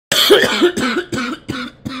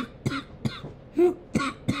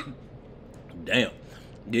Damn.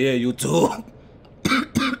 Yeah, YouTube.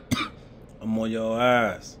 I'm on your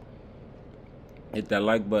ass. Hit that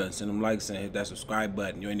like button, send them likes, and hit that subscribe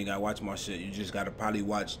button. You ain't even gotta watch my shit. You just gotta probably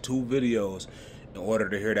watch 2 videos in order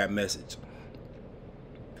to hear that message.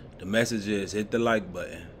 The message is hit the like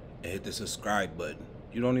button and hit the subscribe button.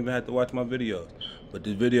 You don't even have to watch my videos. But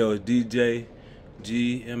this video is DJ,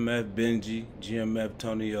 GMF, Benji, GMF,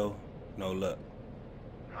 Tonio. No luck.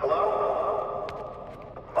 Hello?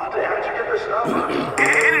 Monte, how'd you get this number?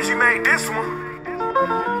 Energy made this one.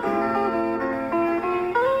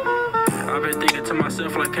 I've been thinking to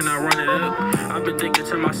myself like, can I run it up? I've been thinking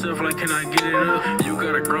to myself like, can I get it up? You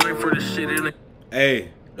gotta grind for this shit in it.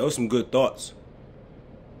 Hey, those some good thoughts.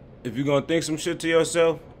 If you're gonna think some shit to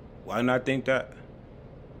yourself, why not think that?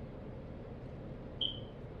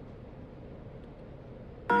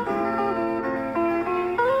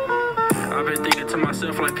 I've been thinking to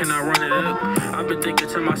myself like, can I run it up? I've been thinking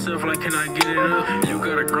to myself like, can I get it up? You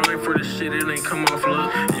gotta grind for this shit, it ain't come off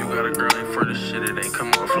luck. You gotta grind for this shit, it ain't come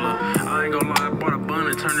off luck. I ain't gonna lie, I bought a bun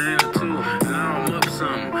and turned it into 2. Now I'm up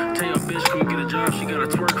something. Tell your bitch come get a job, she gotta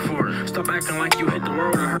twerk for it. Stop acting like you hit the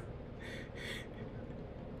road or her.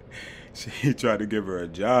 He tried to give her a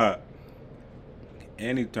job,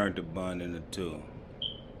 and he turned the bun into 2.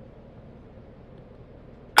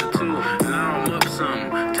 Now I'm up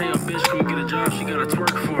something. Tell your bitch come get a job, she gotta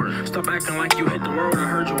twerk for it. Stop acting like you hit the road, I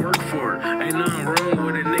heard you work for it. Ain't nothing wrong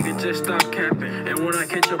with it, nigga, just stop capping. And when I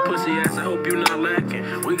catch your pussy ass, I hope you not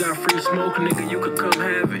lacking. We got free smoke, nigga, you could come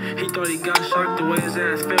have it. He thought he got shocked the way his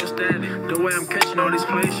ass fell static. The way I'm catching all these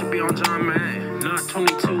plays should be on John Madden. Not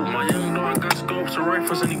 22, my young dog got scopes and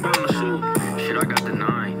rifles and he bound to shoot. Shit, I got the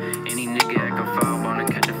 9. Any nigga that can foul, bound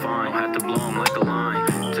to catch a fine. Don't have to blow him like a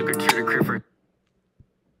line. Took her to the crib for...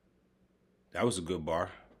 That was a good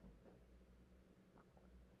bar.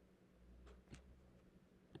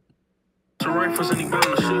 Rifles and he bound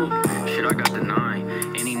to shoot. Shit, I got the 9.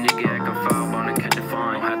 Any nigga that can foul, bound to catch a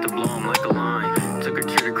fine. Don't have to blow him like a line. Took her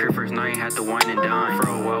to the crib first night, had to wine and dine. For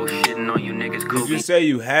a while, shitting on you niggas. Did you say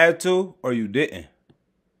you had to or you didn't?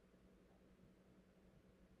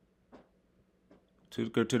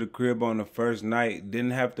 Took her to the crib on the first night,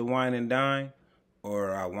 didn't have to wine and dine,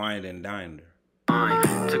 or I wined and dined her?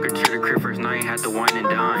 Took her to the crib first night, had to wine and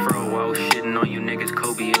dine. For a while, shitting on you niggas.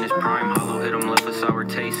 Kobe in his prime. Hollow hit him, left a sour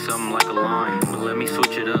taste, something like a lime. But let me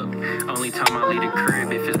switch it up. Only time I leave the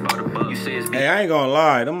crib if it's about a buck. You say it's... Hey, I ain't gonna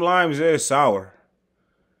lie, them limes is sour.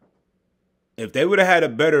 If they would have had a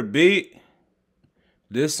better beat,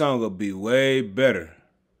 this song would be way better.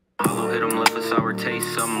 Hollow hit him, left a sour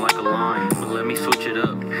taste, something like a lime. But let me switch it up.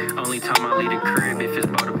 Only time I leave the crib if it's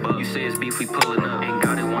about a buck. You say it's beef, we pulling up. Ain't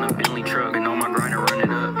got it, want a Bentley truck. And on my grind and run it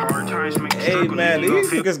up. Hard times make Hey man,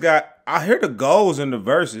 these niggas got... I hear the goals in the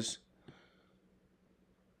verses.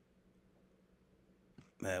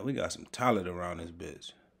 Man, we got some talent around this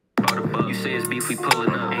bitch. You say it's beef, we pulling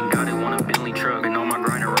up. Ain't got it, want a Bentley truck. And on my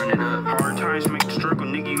grind and run it up. Hard times make the struggle,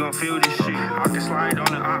 nigga, you gon' feel this shit. I can slide on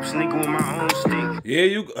the ops, nigga, with my own stick. Yeah,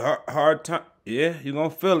 you hard time. Yeah, you gonna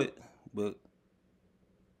feel it, but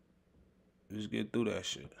just get through that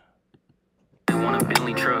shit. Want a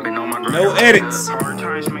Bentley truck and on my grind. No edits. Hard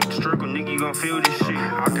times make the struggle, nigga, you gon' feel this shit.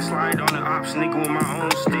 I can slide on the ops, nigga, with my own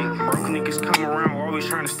stick. Broke niggas come around, always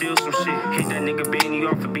trying to steal some shit. Hit that nigga Benny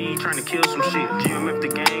off the beat, trying to kill some shit. GMF the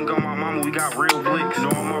gang on my mama, we got real blicks. Know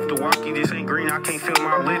I'm off the walkie, this ain't green, I can't feel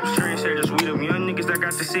my lips. Trendsetters, we them young niggas that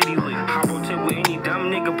got the city lit. Hobble tip with any dumb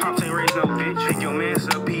nigga, pops ain't raised no bitch. Pick your mans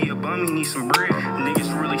up, he a bum, he need some bread.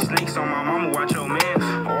 Niggas really snakes on my mama, watch your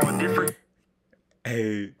mans. All different.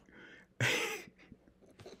 Hey.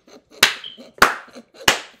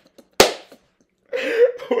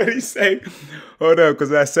 What'd he say? Hold up, because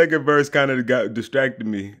that second verse kind of got distracted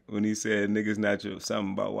me when he said niggas not your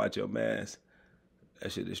something about watch your mans.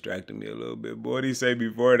 That shit distracted me a little bit. Boy, what did he say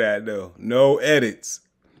before that though? No edits.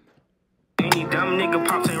 Any dumb nigga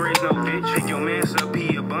pops ain't raised no bitch. Pick your mans up,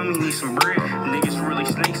 he a bum, he need some bread. Niggas really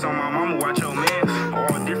snakes on my mama, watch your mans.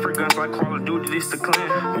 All different guns like Call of Duty, this the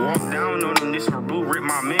clan. Walk down on them, this for blue, rip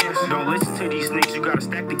my mans. Don't listen to these snakes, you gotta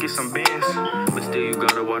stack to get some bands. But still you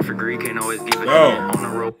gotta watch for greed, can't always give it on the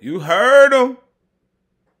road. You heard him.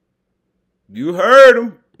 You heard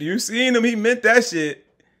him. You seen him, he meant that shit.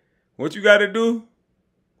 What you gotta do?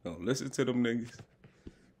 Don't listen to them niggas.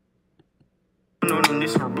 Know them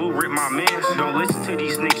niggas for blue, rip my mans. Don't listen to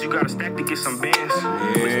these niggas, you gotta stack to get some bands.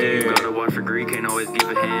 But still, you gotta watch for greed, can't always give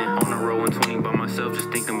a hand. On the road 120 by myself, just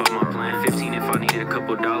thinking about my plan. 15 if I needed a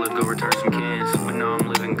couple dollars, go return some cans. But now I'm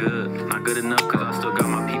living good, not good enough, cause I still got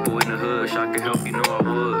my people in the hood. Wish I could help, you know I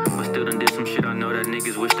would. But still done did some shit I know that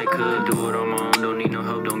niggas wish they could. Do it on my own, don't need no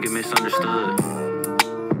help, don't get misunderstood.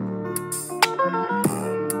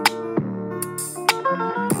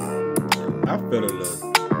 I feel a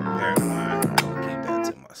little paranoid. I'll keep that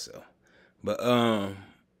to myself. But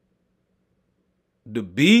the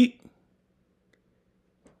beat,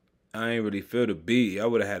 I ain't really feel the beat. I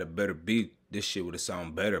would have had a better beat. This shit would have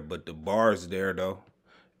sounded better. But the bars there though.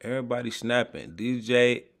 Everybody snapping.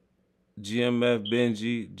 DJ, GMF,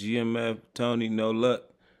 Benji, GMF, Tonio, no luck.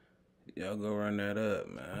 Y'all go run that up,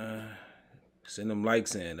 man. Send them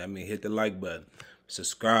likes in. I mean, hit the like button.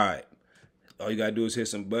 Subscribe. All you gotta do is hit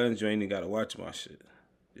some buttons. You ain't even gotta watch my shit.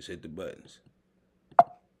 Just hit the buttons.